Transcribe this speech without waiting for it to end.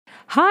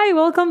Hi,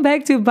 welcome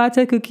back to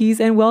Butter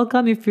Cookies and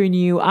welcome if you're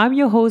new. I'm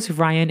your host,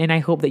 Ryan, and I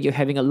hope that you're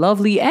having a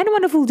lovely and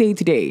wonderful day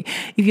today.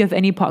 If you have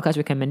any podcast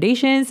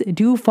recommendations,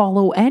 do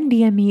follow and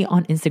DM me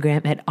on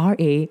Instagram at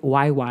RAYYVNVFIQ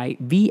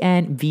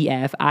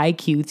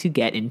to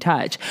get in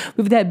touch.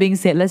 With that being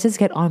said, let's just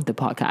get on with the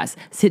podcast.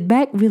 Sit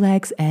back,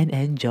 relax, and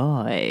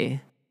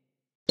enjoy.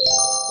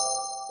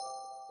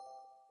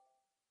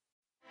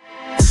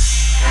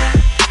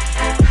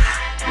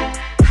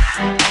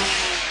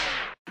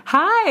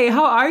 Hi,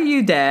 how are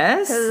you,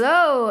 Des?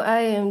 Hello,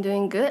 I am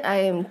doing good. I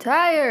am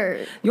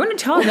tired. You want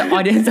to tell the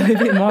audience a little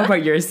bit more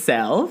about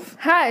yourself?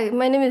 Hi,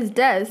 my name is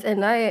Des,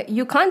 and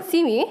you can't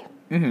see me,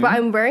 but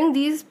I'm wearing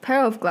these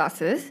pair of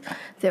glasses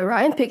that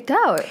Ryan picked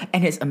out.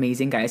 And it's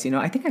amazing, guys.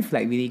 I think I have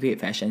really great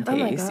fashion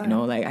taste. Oh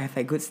my God. I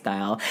have good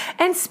style.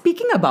 And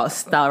speaking about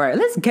style, right?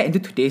 Let's get into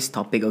today's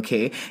topic,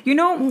 okay?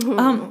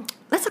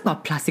 Let's talk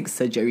about plastic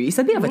surgery. It's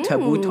a bit of a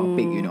taboo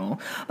topic,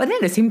 But then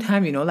at the same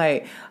time,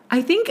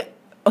 I think.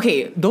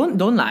 Okay, don't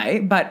lie,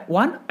 but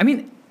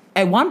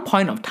at one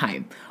point of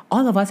time,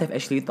 all of us have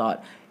actually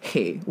thought,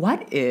 hey,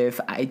 what if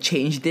I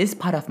change this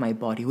part of my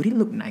body? Would it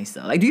look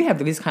nicer? Do you have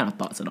these kind of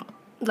thoughts or not?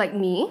 Like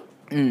me?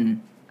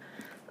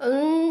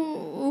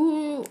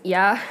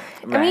 Yeah.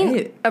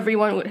 Right.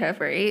 Everyone would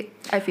have, right?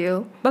 I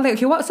feel. But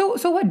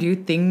so what do you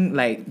think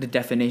the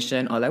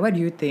definition or what do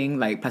you think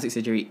plastic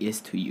surgery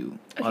is to you?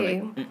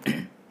 Okay.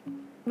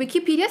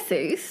 Wikipedia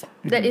says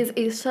that is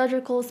a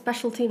surgical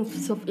specialty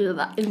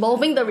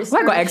involving the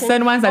restoration. Why got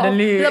accent one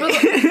suddenly? Yeah,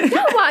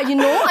 what, I need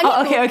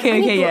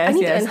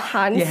to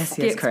enhance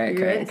the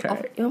experience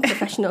correct. of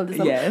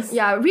professionalism. Yes.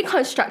 Yeah,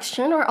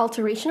 reconstruction or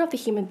alteration of the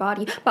human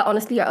body. But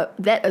honestly,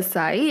 that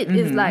aside,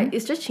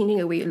 it's just changing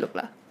the way you look.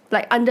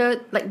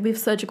 With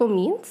surgical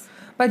means.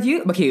 But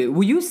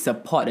will you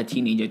support a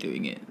teenager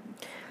doing it?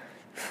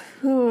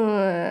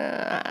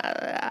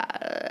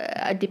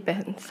 It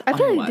depends. I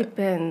feel it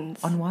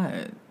depends. On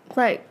what?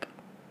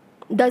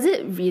 Does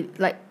it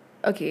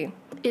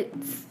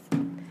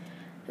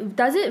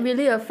does it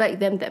really affect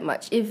them that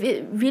much? If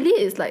it really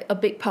is a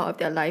big part of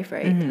their life,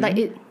 right?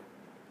 It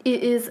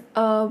is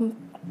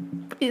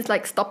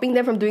it's stopping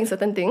them from doing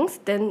certain things,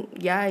 then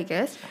yeah, I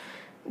guess.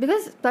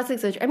 Because plastic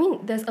surgery,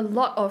 there's a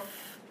lot of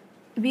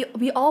we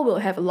all will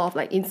have a lot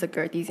of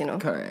insecurities,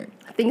 Correct.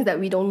 Things that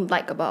we don't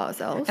like about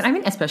ourselves. And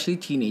especially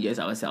teenagers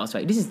ourselves,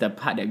 right? This is the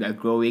part that we are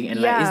growing and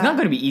it's not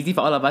going to be easy for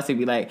all of us to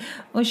be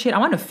oh shit, I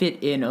want to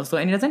fit in also.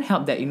 And it doesn't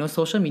help that,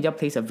 social media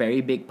plays a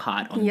very big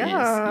part on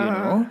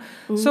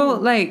this, So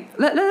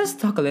let's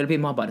talk a little bit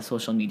more about the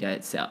social media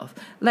itself.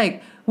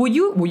 Would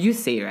you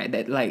say, right,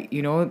 that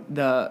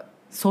the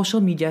social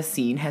media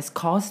scene has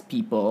caused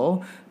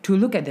people to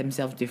look at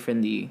themselves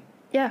differently?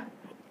 Yeah,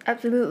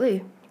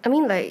 absolutely.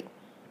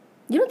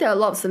 There are a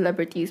lot of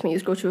celebrities when you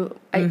scroll through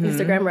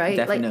Instagram, right?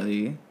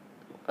 Definitely.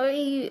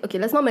 Okay,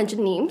 let's not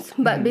mention names,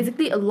 but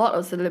basically a lot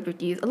of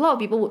celebrities, a lot of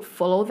people would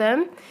follow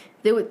them.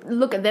 They would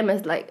look at them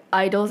as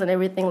idols and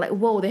everything.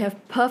 Whoa, they have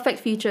perfect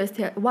features.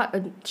 They have, what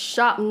a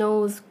sharp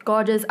nose,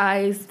 gorgeous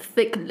eyes,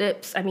 thick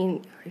lips.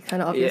 It's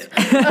kind of obvious.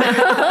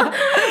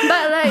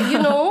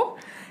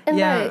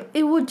 Yeah. But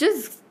it would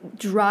just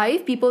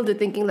drive people to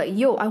thinking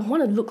yo, I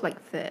want to look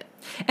like that.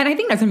 And I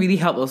think that doesn't really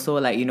help also,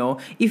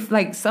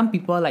 if some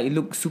people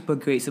look super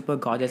great, super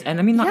gorgeous, and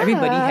not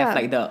everybody have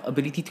the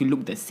ability to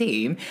look the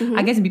same.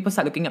 I guess when people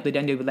start looking up to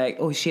them, they'll be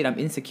oh shit, I'm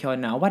insecure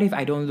now. What if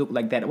I don't look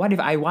like that? What if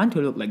I want to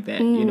look like that?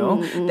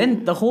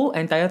 Then the whole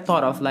entire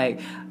thought of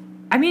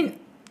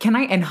can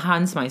I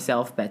enhance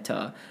myself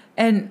better?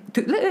 And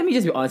let me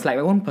just be honest, my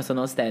own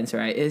personal stance,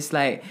 right, is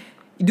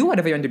do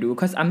whatever you want to do,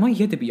 because I'm not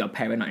here to be your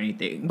parent or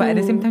anything. But at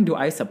the same time, do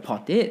I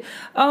support it?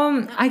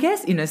 I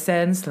guess in a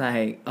sense, to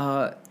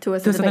a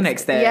certain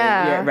extent.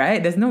 Yeah,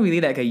 right? There's no really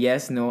a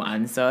yes/no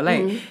answer.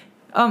 Let me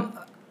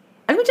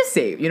just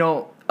say,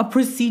 a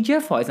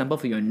procedure, for example,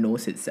 for your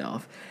nose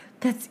itself,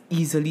 that's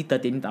easily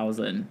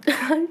 13,000.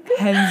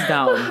 Hands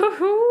down.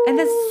 And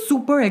that's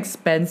super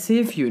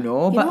expensive, but You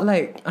know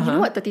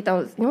what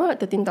 30,000? You know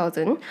what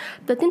 13,000?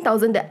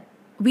 13,000 that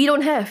we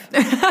don't have.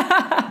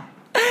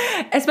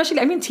 Especially,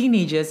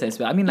 teenagers as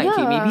well.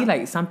 Okay,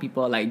 maybe some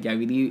people they're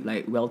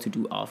really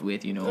well-to-do off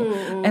with, And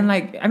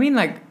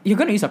you're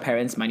gonna use your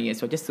parents' money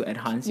as well just to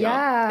enhance your.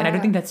 And I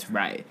don't think that's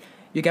right.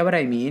 You get what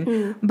I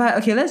mean? But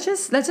okay, let's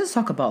just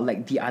talk about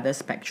the other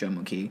spectrum.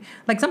 Okay,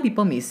 some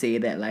people may say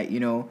that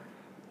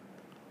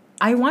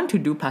I want to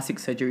do plastic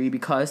surgery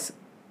because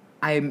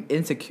I'm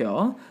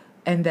insecure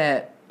and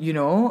that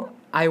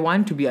I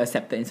want to be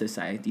accepted in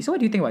society. So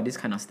what do you think about this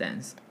kind of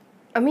stance?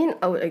 I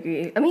would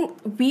agree.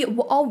 We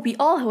all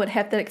would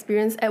have that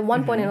experience at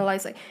one point in our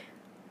lives.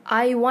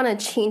 I want to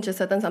change a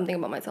certain something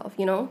about myself,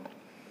 And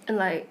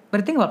But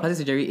the thing about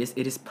plastic surgery is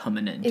it is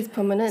permanent. It's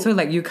permanent. So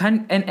you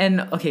can't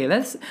and okay,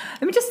 let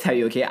me just tell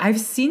you. Okay, I've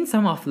seen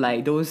some of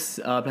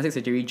those plastic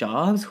surgery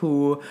jobs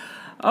who.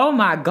 Oh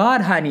my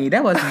god, honey,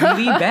 that was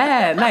really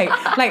bad. Like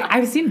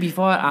I've seen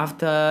before and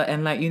after,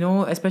 and like, you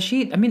know,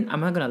 especially, I mean,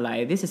 I'm not gonna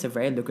lie, this is a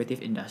very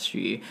lucrative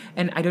industry,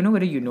 and I don't know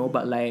whether you know,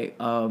 but like,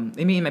 I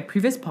mean, in my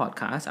previous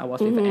podcast, I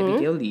was with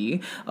Abigail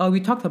Lee. We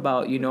talked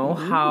about, you know,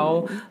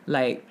 how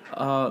like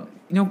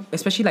you know,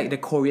 especially like the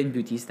Korean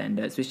beauty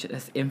standards, which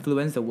has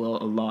influenced the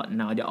world a lot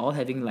now. They're all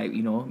having like,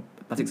 you know,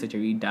 plastic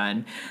surgery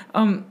done,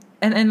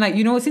 and like,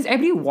 you know, since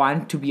everyone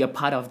want to be a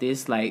part of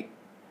this like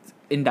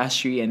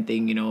industry and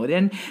thing, you know,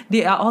 then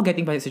they are all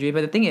getting plastic surgery.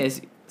 But the thing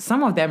is,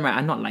 some of them, right,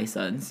 are not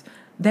licensed.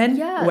 Then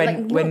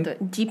when the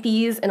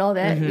GPs and all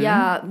that,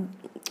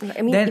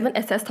 I mean, then, even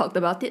SS talked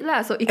about it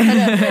lah. So it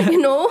kind of,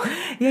 you know,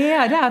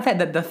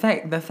 Then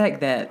the fact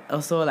that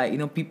also like, you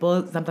know,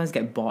 people sometimes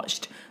get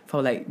botched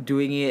for like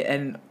doing it,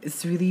 and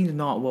it's really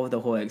not worth the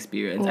whole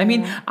experience. I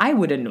mean, I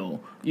wouldn't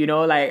know, you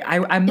know, like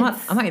I'm not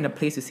in a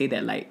place to say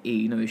that like, hey,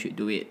 you know, you should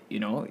do it, you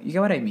know, you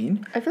get what I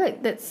mean? I feel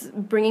like that's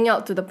bringing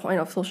out to the point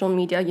of social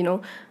media, you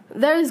know,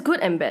 there is good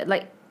and bad.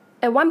 Like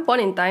at one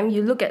point in time,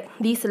 you look at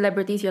these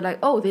celebrities, you're like,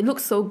 oh, they look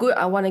so good,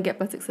 I want to get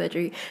plastic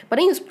surgery. But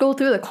then you scroll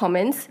through the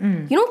comments,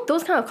 you know,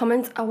 those kind of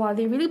comments, wow,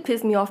 they really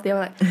piss me off. They're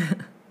like,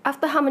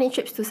 after how many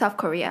trips to South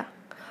Korea?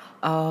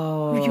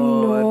 Oh, you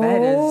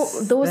know,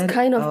 those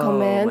kind of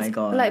comments. Oh my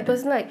god! Like,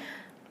 but like,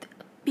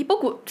 people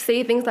could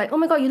say things like, "Oh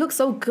my god, you look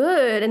so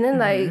good," and then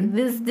like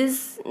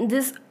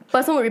this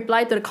person would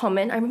reply to the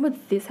comment. I remember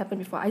this happened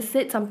before. I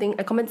said something,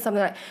 I commented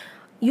something like,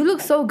 "You look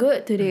so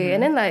good today,"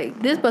 and then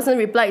like this person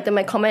replied to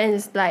my comment and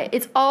is like,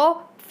 "It's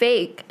all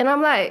fake," and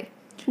I'm like,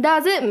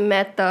 does it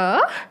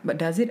matter? But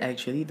does it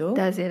actually though?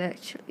 Does it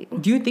actually?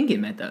 Do you think it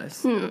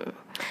matters?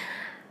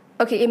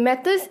 Okay, it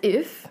matters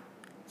if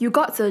you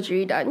got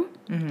surgery done,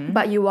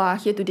 but you are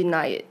here to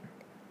deny it.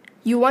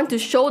 You want to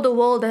show the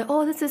world that,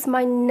 oh, this is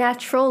my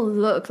natural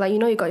look. Like, you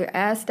know, you got your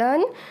ass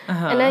done,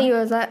 and then you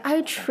was like, I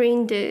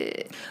trained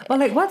it. But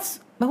like, what's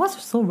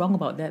so wrong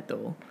about that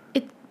though?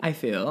 I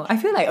feel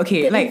like,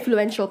 okay, the like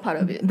influential part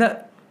of it.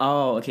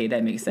 Okay,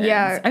 that makes sense.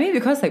 Yeah. I mean,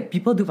 because like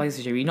people do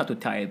plastic surgery not to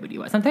tell everybody.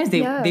 What sometimes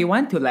they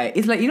want to like,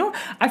 it's like, you know,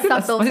 I feel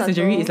like plastic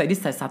surgery is like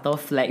this like subtle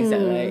flex that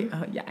like,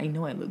 yeah, I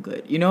know I look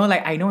good. You know,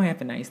 like I know I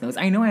have a nice nose.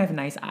 I know I have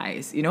nice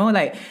eyes. You know,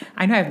 like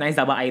I know I have nice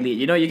double eyelid.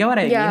 You know, you get what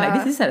I mean?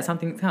 Like this is like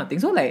something kind of thing.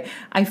 So like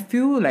I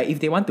feel like if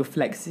they want to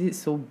flex it,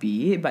 so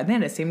be it. But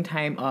then at the same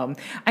time,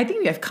 I think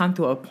we have come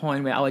to a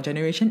point where our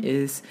generation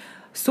is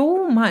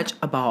so much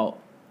about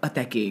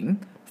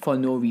attacking for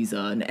no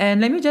reason. And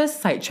let me just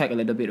sidetrack a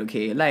little bit,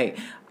 okay? Like,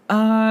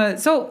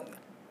 so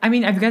I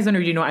mean, if you guys don't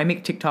already know, I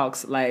make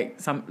TikToks like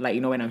some, like, you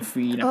know, when I'm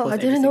free. And I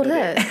didn't know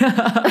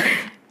that.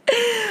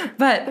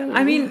 But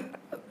I mean,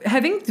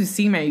 having to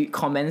see my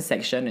comment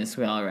section as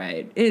well,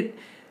 right?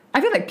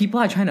 I feel like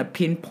people are trying to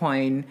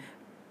pinpoint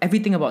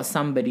everything about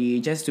somebody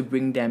just to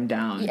bring them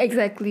down.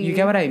 Exactly. You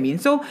get what I mean?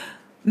 So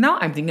now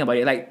I'm thinking about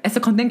it, like, as a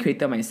content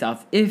creator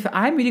myself, if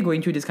I'm really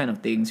going through these kind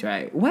of things,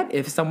 right, what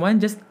if someone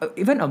just,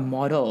 even a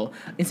model,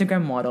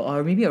 Instagram model,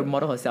 or maybe a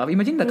model herself,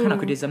 imagine the kind of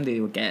criticism they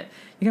will get.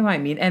 You get what I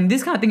mean? And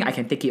this kind of thing, I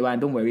can take it,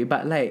 don't worry.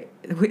 But, like,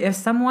 if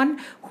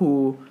someone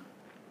who,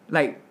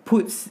 like,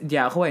 puts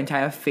their whole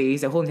entire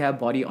face, their whole entire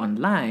body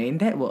online,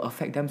 that will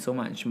affect them so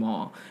much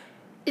more.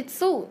 It's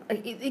so,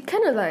 it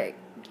kind of, like,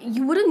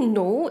 you wouldn't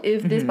know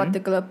if this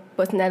particular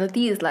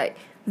personality is, like,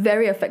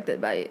 very affected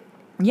by it.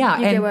 Yeah,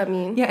 you get what I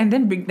mean? Yeah, and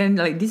then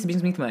like this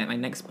brings me to my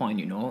next point,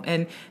 you know.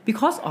 And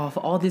because of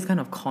all these kind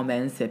of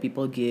comments that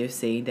people give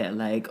saying that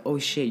like, oh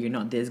shit, you're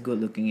not this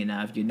good looking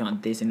enough, you're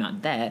not this, you're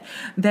not that,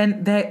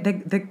 then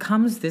there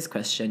comes this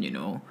question, you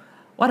know,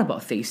 what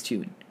about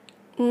Facetune?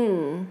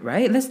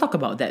 Right? Let's talk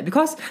about that,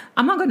 because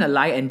I'm not gonna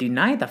lie and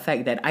deny the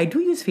fact that I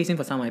do use Facetune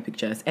for some of my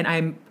pictures, and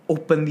I'm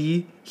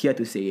openly here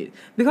to say it,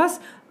 because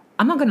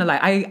I'm not gonna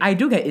lie, I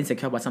do get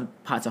insecure about some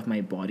parts of my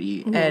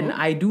body, and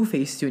I do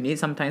Facetune it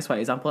sometimes. For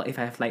example, if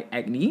I have like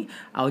acne,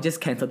 I'll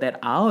just cancel that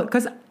out,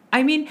 because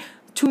I mean,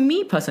 to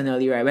me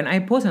personally, right, when I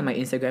post on my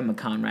Instagram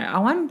account, right, I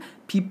want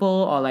people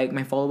or like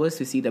my followers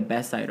to see the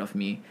best side of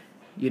me,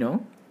 you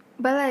know.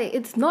 But like,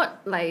 it's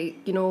not like,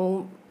 you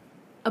know,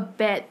 a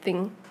bad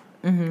thing.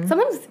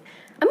 Sometimes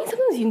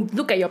you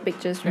look at your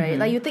pictures, right?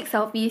 Like you take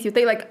selfies, you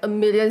take like a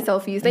million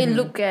selfies, then you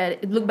look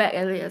back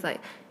at it, it's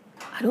like,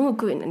 I don't look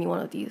good in any one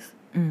of these.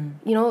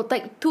 You know,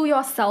 like to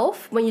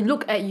yourself, when you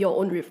look at your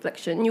own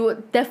reflection, you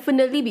would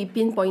definitely be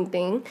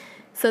pinpointing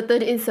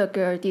certain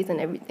insecurities and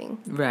everything.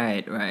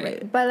 Right.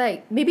 But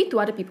like, maybe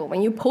to other people,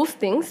 when you post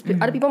things,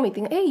 other people may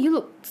think, hey, you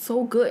look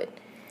so good.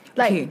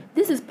 Like,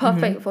 this is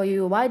perfect for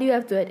you. Why do you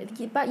have to edit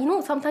it? But you know,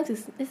 sometimes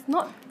it's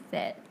not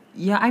that.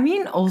 Yeah, I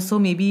mean, also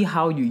maybe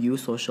how you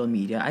use social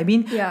media. I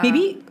mean,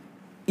 maybe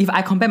if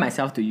I compare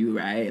myself to you,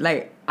 right?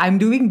 Like, I'm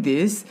doing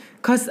this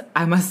because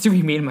I must still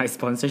remain my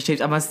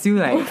sponsorships. I must still,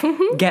 like,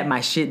 get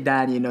my shit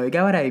done, you know? You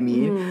get what I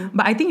mean?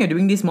 But I think you're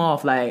doing this more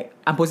of, like,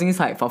 I'm posting this,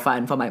 like, for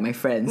fun, for, like, my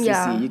friends to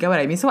see. You get what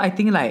I mean? So I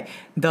think, like,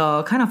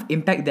 the kind of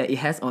impact that it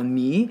has on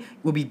me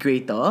will be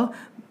greater.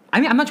 I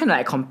mean, I'm not trying to,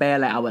 like, compare,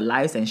 like, our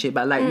lives and shit,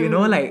 but, like, you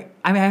know, like,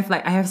 I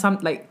have some,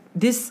 like,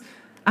 this...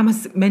 I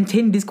must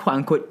maintain this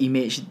quote-unquote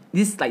image,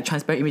 this, like,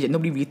 transparent image that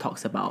nobody really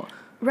talks about.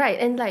 Right,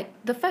 and like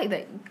the fact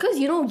that because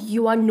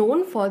you are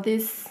known for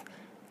this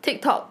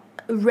TikTok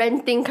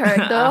ranting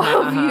character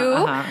of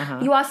you,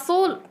 you are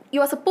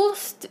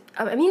supposed to,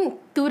 I mean,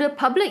 to the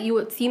public you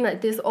would seem like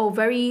this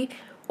very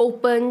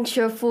open,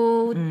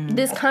 cheerful,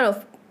 this kind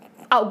of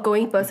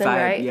outgoing person, Vibe,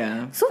 right?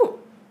 yeah. So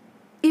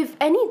if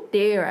any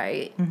day,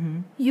 right,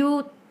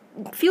 you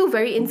feel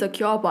very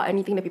insecure about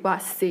anything that people are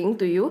saying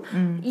to you,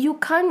 you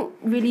can't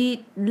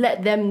really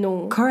let them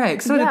know.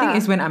 Correct. So the thing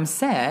is, when I'm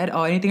sad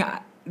or anything,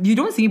 you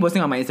don't see me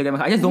posting on my Instagram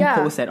account. I just don't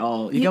post at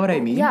all. You get what I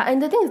mean? Yeah,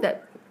 and the thing is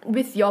that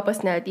with your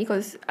personality,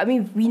 because I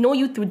mean, we know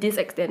you to this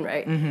extent,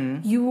 right?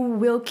 You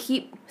will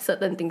keep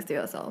certain things to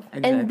yourself,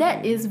 and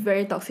that is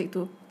very toxic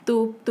to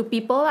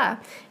people lah.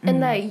 And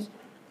like,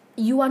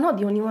 you are not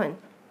the only one.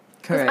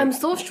 Correct. I'm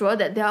so sure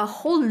that there are a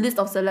whole list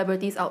of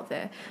celebrities out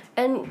there,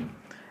 and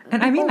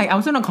I mean, like, I'm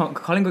also not going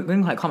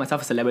to call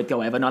myself a celebrity or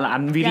whatever. No, like,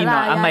 I'm really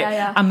not.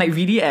 I'm like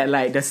really at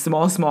like the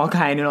small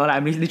kind. Like,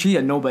 I'm literally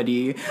a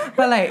nobody.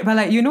 But like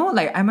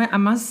like I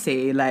must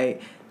say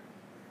like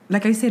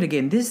I said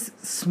again, these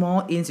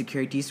small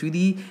insecurities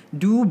really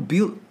do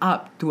build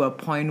up to a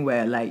point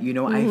where like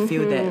I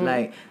feel that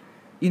like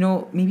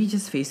maybe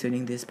just face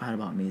tuning this part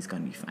about me is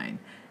gonna be fine.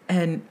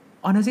 And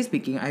honestly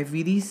speaking, I've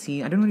really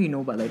seen, I don't really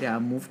know, but like there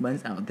are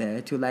movements out there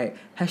to like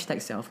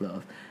hashtag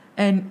self-love,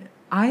 and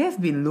I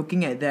have been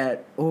looking at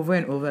that over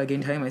and over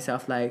again, telling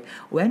myself like,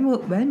 when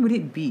would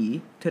it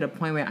be to the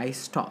point where I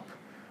stop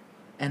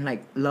and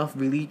like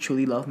really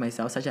truly love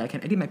myself, such that I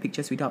can edit my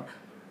pictures without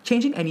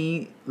changing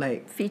any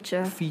like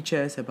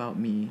features about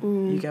me.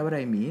 You get what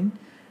I mean?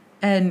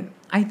 And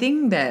I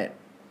think that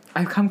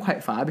I've come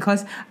quite far,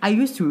 because I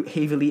used to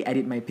heavily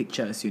edit my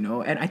pictures,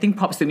 and I think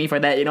props to me for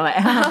that, like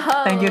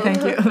thank you.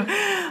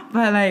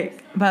 but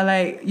like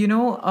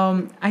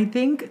I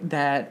think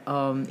that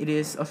it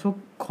is also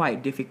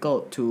quite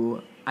difficult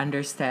to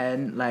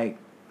understand like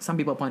some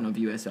people's point of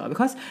view as well,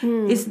 because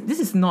this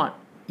is not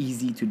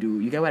easy to do.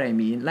 You get what I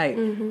mean? Like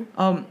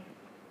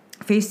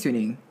face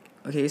tuning.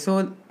 Okay,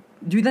 so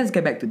let's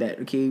get back to that.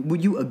 Okay,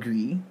 would you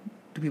agree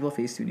to people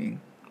face tuning?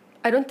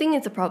 I don't think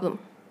it's a problem.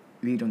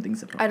 Really don't think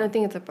it's a problem. I don't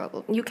think it's a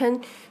problem. You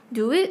can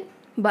do it,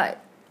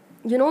 but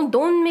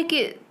don't make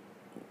it,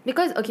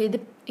 because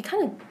it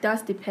kind of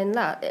does depend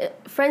lah.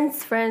 Friend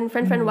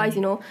wise,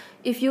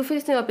 if you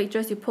face your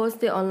pictures, you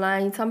post it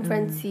online, some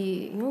friends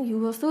see, you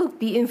will still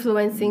be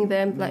influencing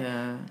them. Like,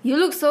 you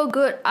look so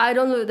good, I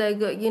don't look that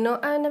good.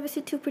 I never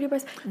see two pretty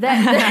breasts.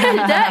 That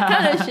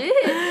kind of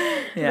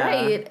shit,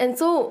 right? And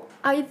so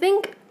I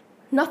think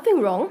nothing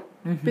wrong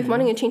with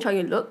wanting to change how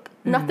you look.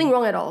 Nothing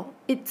wrong at all.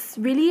 It's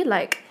really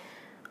like,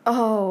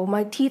 oh,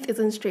 my teeth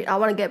isn't straight, I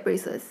want to get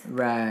braces.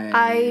 Right.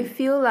 I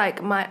feel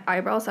like my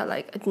eyebrows are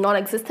like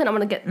non-existent, I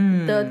want to get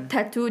the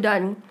tattoo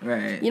done.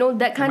 Right.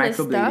 That kind of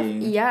stuff.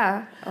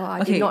 Yeah. Oh,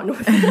 I did not know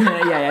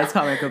that. yeah, it's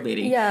called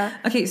microblading. Yeah.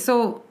 Okay,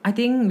 so I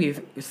think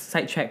we've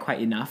sidetracked quite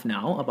enough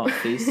now about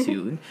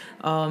Facetune.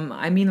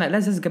 I mean, like,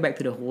 let's just get back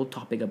to the whole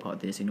topic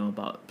about this,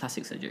 about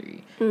plastic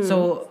surgery.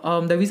 So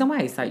the reason why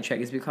I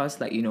sidetracked is because,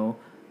 like,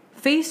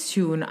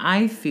 Facetune,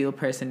 I feel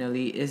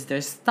personally, is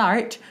the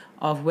start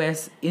of where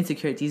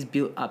insecurities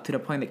build up to the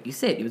point, like you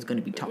said, it was going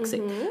to be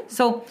toxic.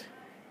 So,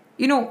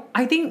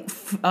 I think,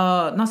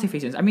 not say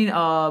Facetune, I mean,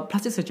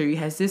 plastic surgery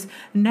has this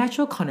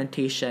natural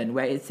connotation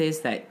where it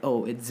says that,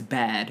 oh, it's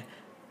bad.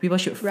 People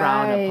should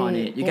frown upon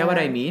it. You get what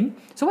I mean?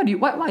 So what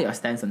are your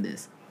stance on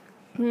this?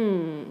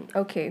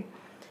 Okay.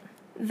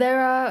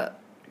 There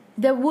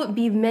would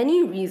be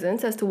many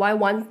reasons as to why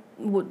one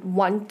would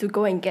want to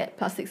go and get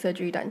plastic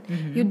surgery done.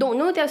 You don't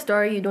know their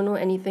story, you don't know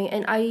anything,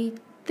 and I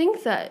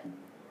think that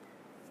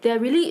there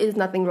really is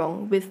nothing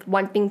wrong with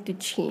wanting to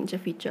change a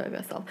feature of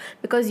yourself,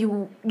 because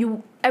you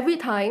every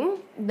time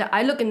that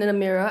I look into the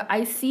mirror,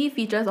 I see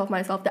features of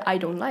myself that I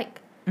don't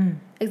like.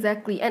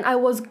 Exactly. And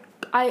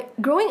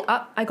growing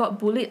up, I got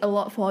bullied a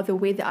lot for the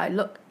way that I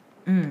look.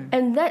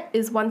 And that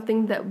is one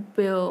thing that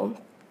will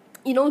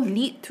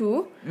lead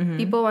to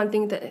people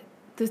wanting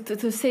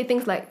to say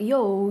things like,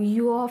 yo,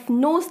 your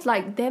nose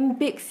like damn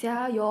big,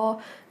 yeah,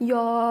 your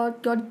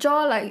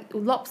jaw like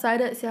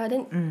lopsided, yeah,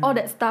 then all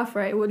that stuff,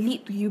 right, will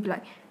lead to you be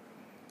like,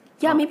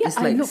 yeah, maybe it's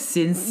I like look,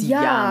 since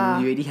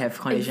young you already have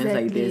conditions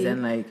like this,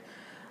 and like,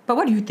 but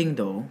what do you think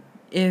though?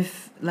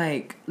 If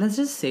like, let's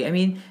just say, I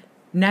mean,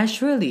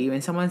 naturally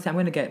when someone says,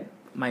 for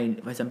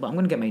example, I'm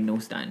gonna get my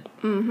nose done,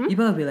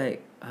 people will be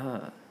like,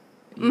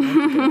 you have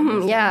to get your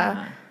nose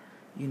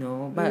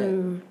done,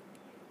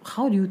 but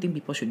how do you think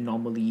people should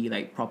normally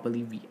like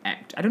properly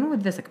react? I don't know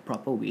whether there's like a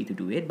proper way to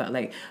do it, but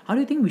like, how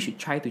do you think we should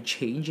try to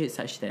change it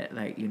such that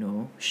like,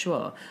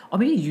 sure, or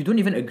maybe you don't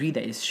even agree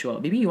that it's sure,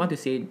 maybe you want to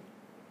say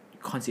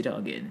consider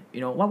again,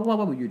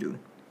 what would you do?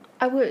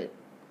 I would,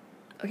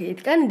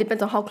 it kind of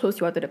depends on how close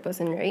you are to the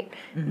person, right?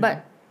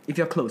 But if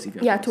you're close,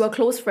 to a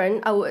close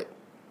friend, I would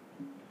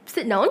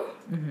sit down,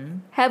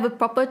 have a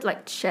proper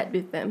like chat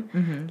with them.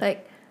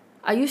 Like,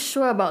 are you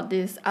sure about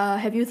this?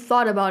 Have you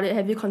thought about it?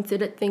 Have you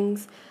considered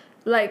things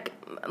like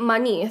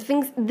money?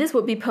 Things, this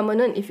would be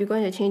permanent if you're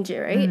going to change it,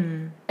 right?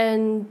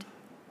 And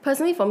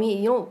personally for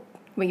me,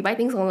 when you buy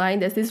things online,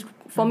 there's this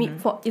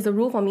it's a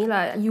rule for me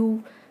like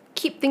you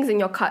keep things in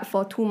your cart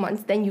for 2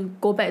 months, then you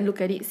go back and look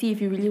at it, see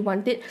if you really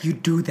want it. You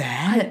do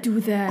that? I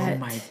do that. Oh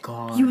my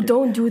god. You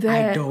don't do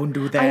that. I don't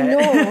do that. I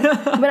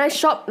know. When I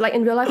shop, like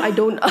in real life, I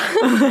don't.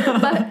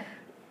 But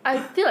I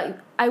feel like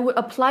I would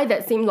apply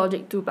that same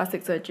logic to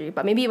plastic surgery,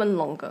 but maybe even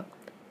longer.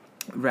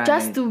 Right.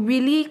 Just to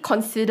really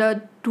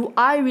consider, do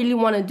I really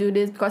want to do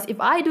this? Because if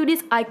I do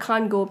this, I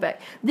can't go back.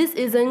 This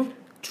isn't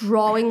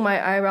drawing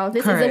my eyebrows.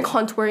 This isn't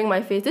contouring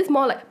my face. This is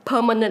more like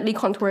permanently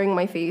contouring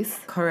my face.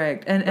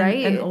 Correct.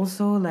 And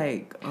also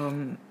like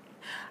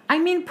I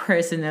mean,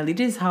 personally,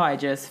 this is how I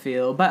just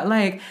feel. But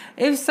like,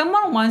 if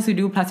someone wants to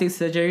do plastic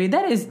surgery,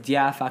 that is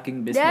their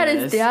fucking business. That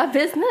is their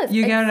business.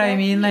 You get what I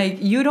mean?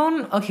 Like, you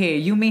don't. Okay,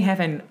 you may have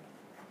an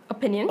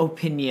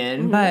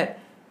opinion, but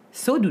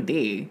so do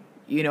they.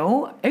 You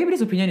know, everybody's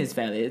opinion is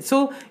valid.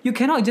 So you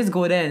cannot just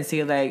go there and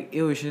say like,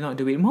 ew, you should not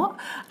do it more.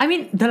 I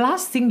mean, the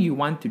last thing you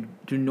want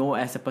to know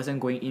as a person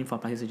going in for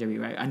plastic surgery,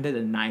 right, under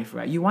the knife,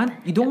 right, you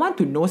don't want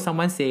to know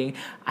someone saying,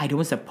 I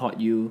don't support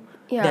you.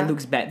 Yeah. That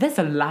looks bad. That's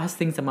the last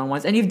thing someone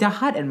wants. And if their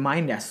heart and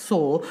mind, their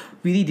soul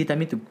really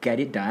determined to get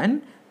it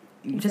done,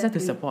 you just have to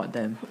support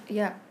them.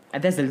 Yeah.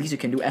 And that's the least you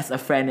can do as a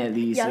friend, at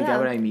least. You get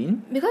what I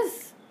mean?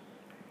 Because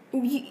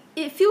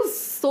it feels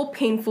so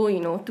painful, you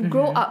know, to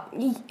grow up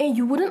and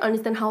you wouldn't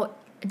understand how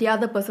the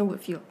other person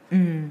would feel.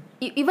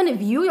 Even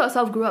if you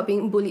yourself grew up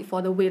being bullied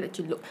for the way that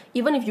you look,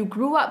 even if you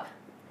grew up,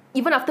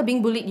 even after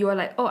being bullied, you are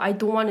like, oh, I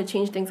don't want to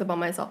change things about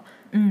myself.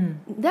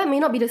 That may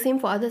not be the same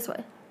for others,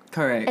 right?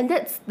 Correct. And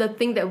that's the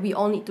thing that we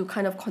all need to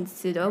kind of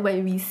consider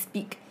when we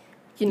speak.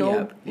 You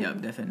know,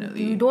 yep,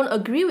 definitely. You don't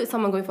agree with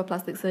someone going for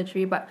plastic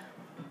surgery, but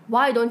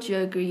why don't you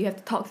agree? You have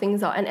to talk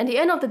things out. And at the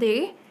end of the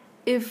day,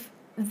 if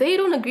they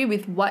don't agree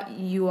with what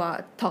you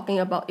are talking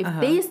about, if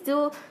they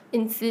still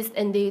insist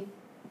and they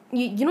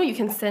you know, you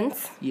can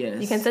sense.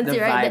 Yes. You can sense the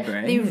it, right? vibe,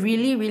 That they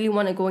really, really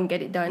want to go and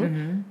get it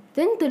done.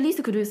 Then the least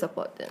you could do is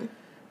support them.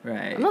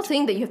 Right. I'm not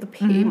saying that you have to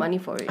pay money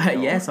for it. You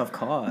know? Yes, of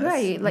course.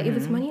 Right. Like if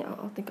it's money,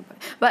 I'll think about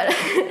it. But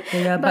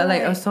yeah, but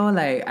like also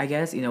like I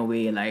guess in a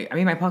way like I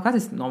mean my podcast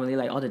is normally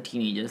like all the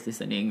teenagers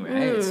listening,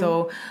 right?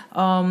 So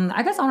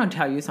I guess I want to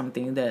tell you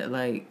something that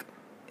like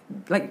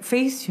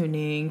face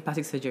tuning,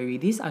 plastic surgery,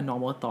 these are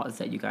normal thoughts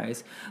that you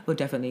guys will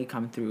definitely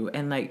come through.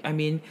 And like I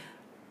mean,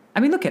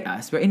 look at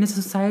us. We're in a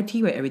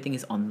society where everything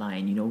is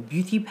online, you know,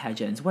 beauty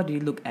pageants. What do you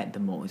look at the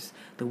most?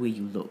 The way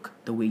you look,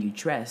 the way you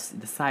dress,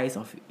 the size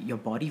of your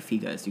body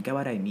figures. You get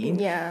what I mean?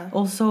 Yeah.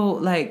 Also,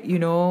 like, you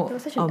know... That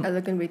was such an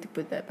elegant way to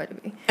put that, by the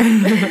way.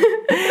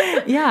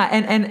 Yeah,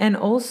 and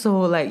also,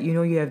 like, you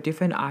know, you have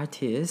different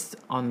artists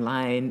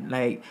online,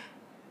 like...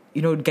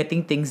 you know,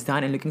 getting things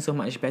done and looking so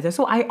much better.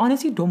 So I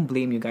honestly don't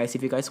blame you guys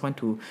if you guys want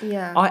to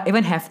or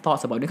even have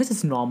thoughts about it, because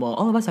it's normal.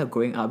 All of us are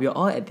growing up. We're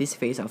all at this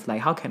phase of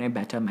like, how can I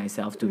better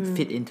myself to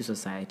fit into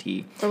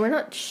society? But we're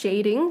not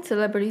shading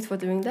celebrities for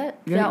doing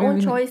that. Their own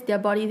choice, their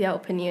body, their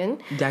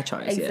opinion. Their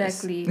choice,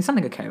 exactly. Yes. You sound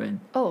like a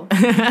Karen. Oh.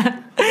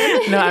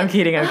 No, I'm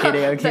kidding.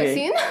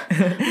 Vaccine?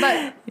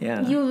 But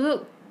you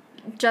look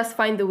just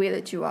fine the way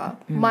that you are.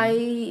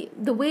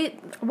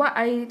 What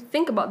I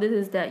think about this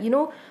is that, you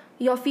know,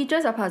 your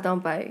features are passed down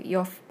by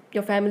your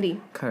family,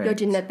 correct, your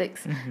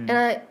genetics.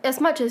 And as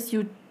much as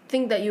you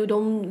think that you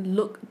don't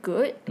look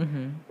good,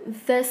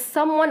 there's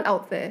someone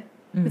out there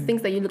who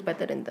thinks that you look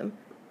better than them.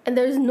 And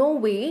there's no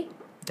way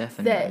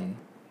that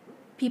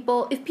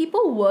if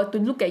people were to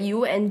look at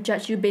you and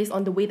judge you based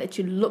on the way that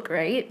you look,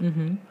 right?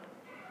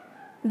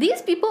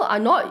 These people are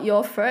not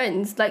your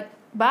friends. Like,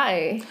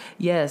 bye.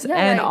 Yes, yeah,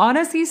 and like,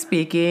 honestly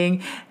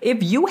speaking,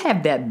 if you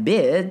have that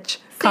bitch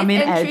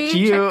coming at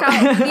you... Check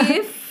out,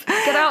 leave.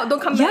 Get out,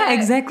 don't come back. Yeah,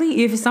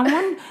 exactly. If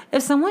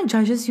someone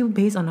judges you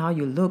based on how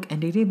you look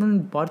and they didn't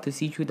even bother to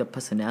see through the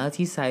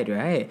personality side,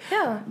 right?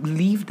 Yeah.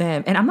 Leave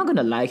them. And I'm not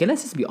gonna lie, okay,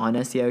 let's just be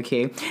honest here,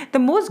 okay? The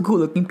most good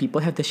looking people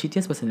have the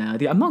shittiest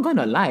personality. I'm not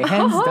gonna lie,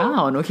 hands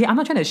down, okay? I'm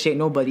not trying to shade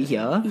nobody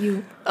here.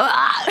 You.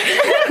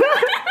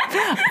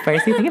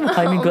 Firstly, thinking of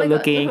calling me good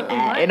looking,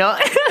 you know?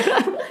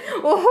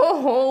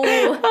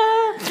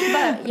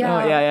 But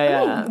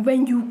yeah. I mean,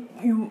 when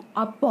you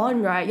are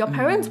born, right, your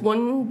parents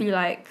won't be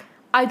like,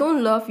 I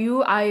don't love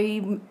you,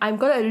 I'm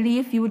gonna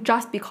leave you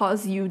just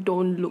because you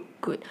don't look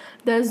good.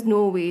 There's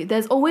no way.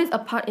 There's always a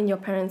part in your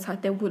parents'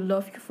 heart that would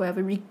love you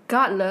forever,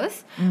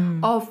 regardless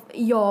of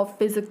your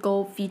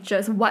physical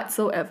features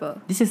whatsoever.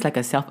 This is like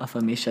a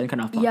self-affirmation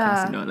kind of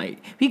podcast, you know, like,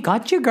 we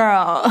got you,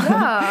 girl.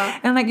 Yeah.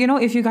 And like, you know,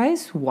 if you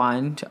guys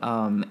want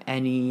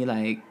any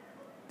like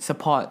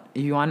support,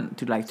 if you want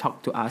to like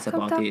talk to us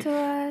about it,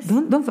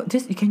 don't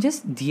just, you can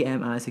just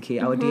DM us, okay?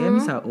 Our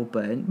DMs are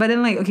open. But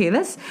then like, okay,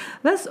 let's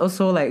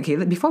also like, okay,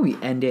 before we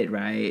end it,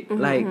 right,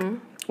 like, do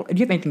you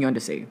have anything you want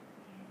to say?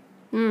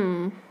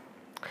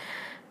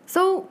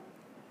 So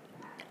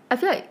I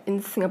feel like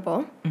in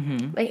Singapore,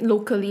 like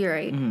locally,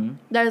 right,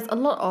 there's a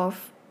lot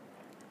of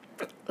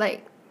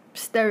like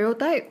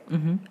stereotype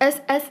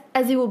as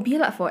it will be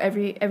like for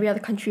every other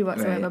country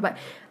whatsoever. Right. But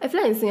I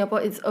feel like in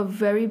Singapore it's a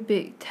very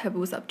big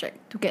taboo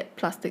subject to get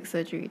plastic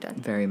surgery done.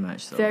 Very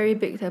much so. Very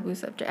big taboo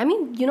subject. I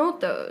mean, you know,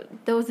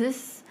 there was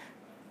this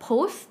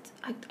post,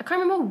 I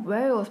can't remember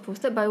where it was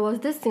posted, but it was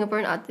this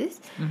Singaporean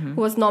artist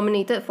who was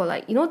nominated for,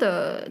 like, you know,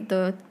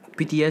 the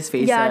prettiest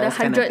faces. yeah, the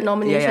 100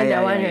 nomination,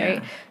 that one, yeah.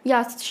 right?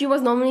 Yeah, she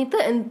was nominated,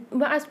 and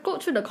when I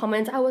scrolled through the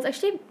comments,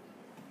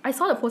 I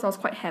saw the post, I was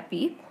quite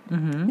happy. You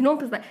know,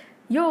 because like,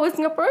 yo, a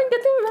Singaporean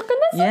getting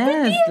recognized, so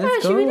pretty.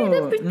 let's She really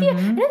go. did pretty.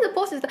 And then the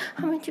post is like,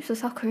 how many trips to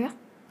South Korea?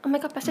 Oh my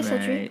god, plastic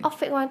surgery. Right. Oh,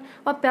 fake one.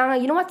 What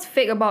you know what's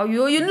fake about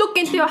you? You look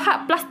into your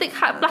heart, plastic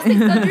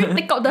surgery,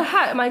 take out the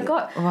heart. My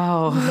god.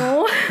 Wow.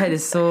 No. That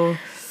is so...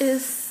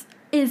 It's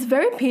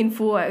very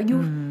painful.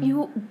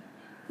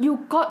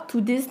 You got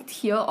to this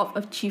tier of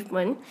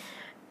achievement,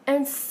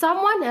 and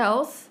someone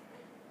else.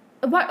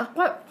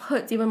 What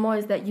hurts even more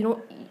is that, you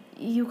know,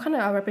 you kind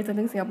of are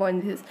representing Singapore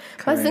in this,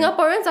 but Correct.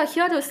 Singaporeans are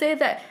here to say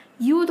that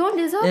you don't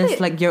deserve it.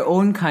 It's like your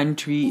own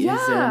country Yeah.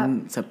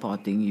 isn't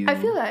supporting you. I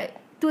feel like,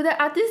 to the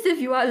artists, if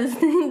you are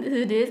listening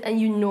to this and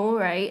you know,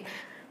 right,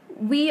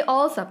 we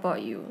all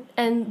support you,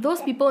 and those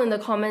people in the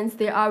comments,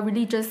 they are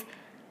really just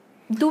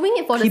doing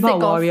it for the Keyboard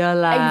sake warrior of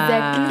lah.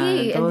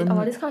 exactly. And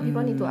Don't- this kind of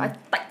people need to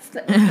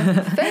slap in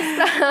the face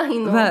lah, you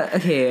know. But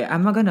okay,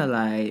 I'm not gonna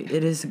lie.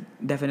 It is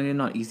definitely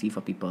not easy for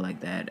people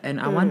like that.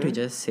 And I want to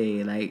just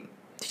say, like,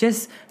 to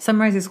just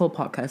summarize this whole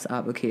podcast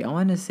up, okay, I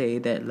want to say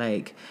that,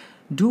 like,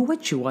 do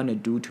what you want to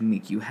do to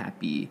make you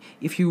happy.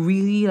 If you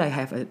really, like,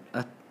 have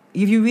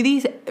if you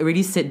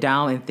really sit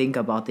down and think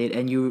about it,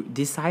 and you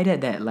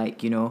decided that,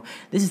 like, you know,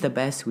 this is the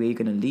best way you're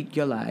gonna lead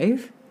your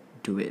life,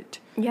 do it.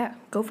 Yeah,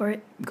 go for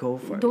it. Go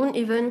for it. Don't.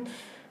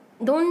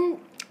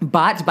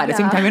 But at the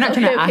same Yeah. time, we're not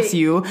trying to Okay, ask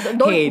you,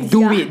 don't- hey,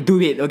 do yeah.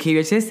 it. Okay,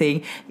 we're just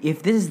saying,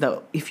 if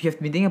you've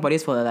been thinking about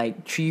this for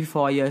like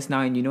 3-4 years now,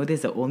 and you know this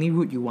is the only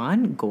route you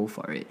want, go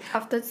for it.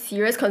 After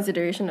serious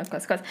consideration, of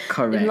course, because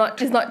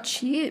Correct. it's not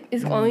cheap.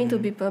 It's going to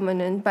be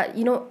permanent. But,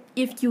 you know,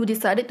 if you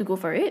decided to go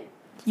for it,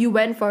 you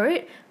went for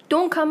it.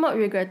 Don't come out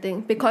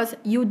regretting, because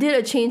you did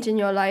a change in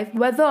your life,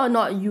 whether or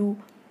not you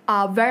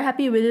are very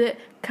happy with it,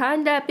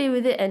 kind of happy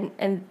with it, and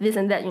this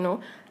and that. You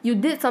know, you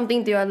did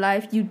something to your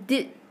life. You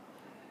did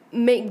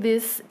make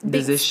this big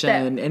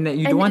Decision, step. and that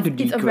you don't want to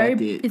it's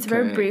regret it. it. It's a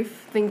very Correct. brave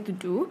thing to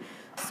do.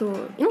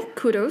 So, you know,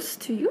 kudos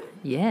to you.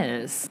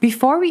 Yes.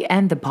 Before we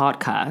end the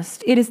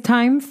podcast, it is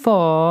time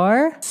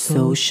for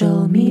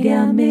Social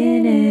Media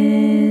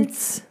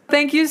Minutes.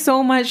 Thank you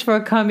so much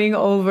for coming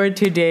over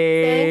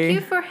today. Thank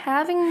you for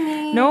having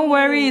me. No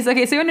worries.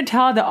 Okay, so you want to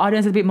tell the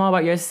audience a bit more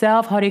about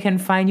yourself, how they can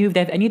find you. If they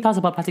have any thoughts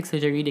about plastic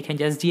surgery, they can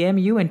just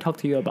DM you and talk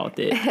to you about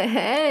it.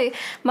 Hey,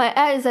 my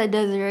ad is at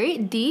Desiree,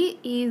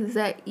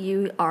 Dezurae.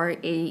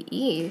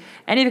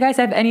 And if you guys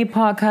have any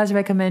podcast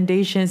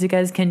recommendations, you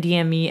guys can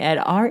DM me at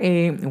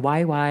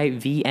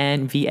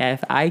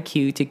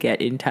RAYYVNVFIQ to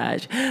get in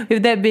touch.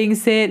 With that being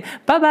said,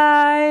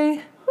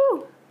 bye-bye.